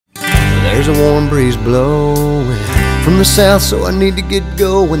There's a warm breeze blowing from the south, so I need to get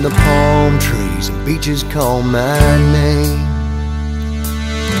going. The palm trees and beaches call my name.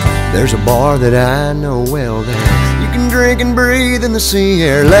 There's a bar that I know well there. You can drink and breathe in the sea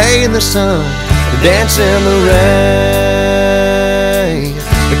air, lay in the sun, dance in the rain.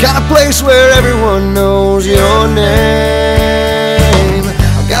 The kind of place where everyone knows your name.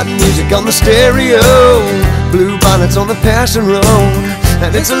 I've got music on the stereo, blue bonnets on the passing road,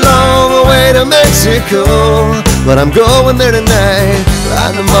 and it's a long way to Mexico, but I'm going there tonight.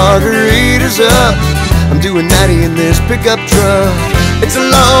 Line the margaritas up, I'm doing 90 in this pickup truck. It's a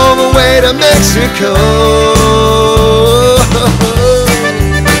long way to Mexico.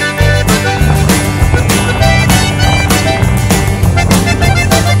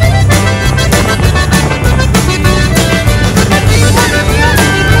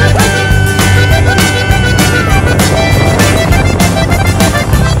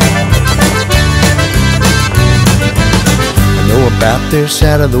 About this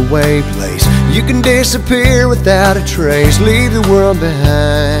out-of-the-way place, you can disappear without a trace. Leave the world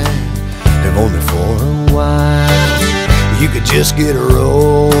behind, live only for a while. You could just get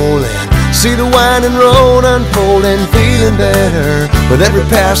rolling, see the winding road unfold, and feeling better with every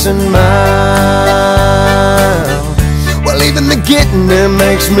passing mile. Well, even the getting there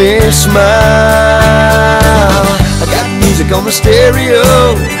makes me smile. I got music on the stereo,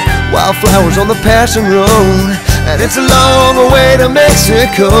 wildflowers on the passing road, and it's a long way to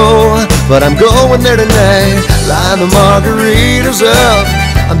Mexico, but I'm going there tonight. Line the margaritas up,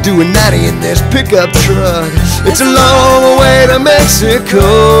 I'm doing 90 in this pickup truck. It's a long way to Mexico,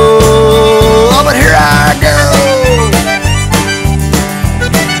 oh, but here I go.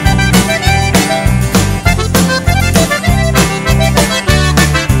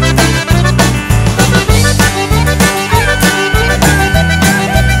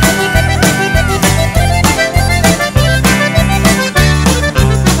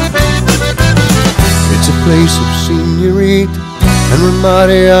 Place of senorita and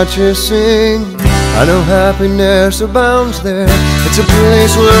mariachi sing. I know happiness abounds there. It's a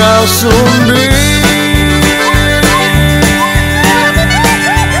place where I'll soon be.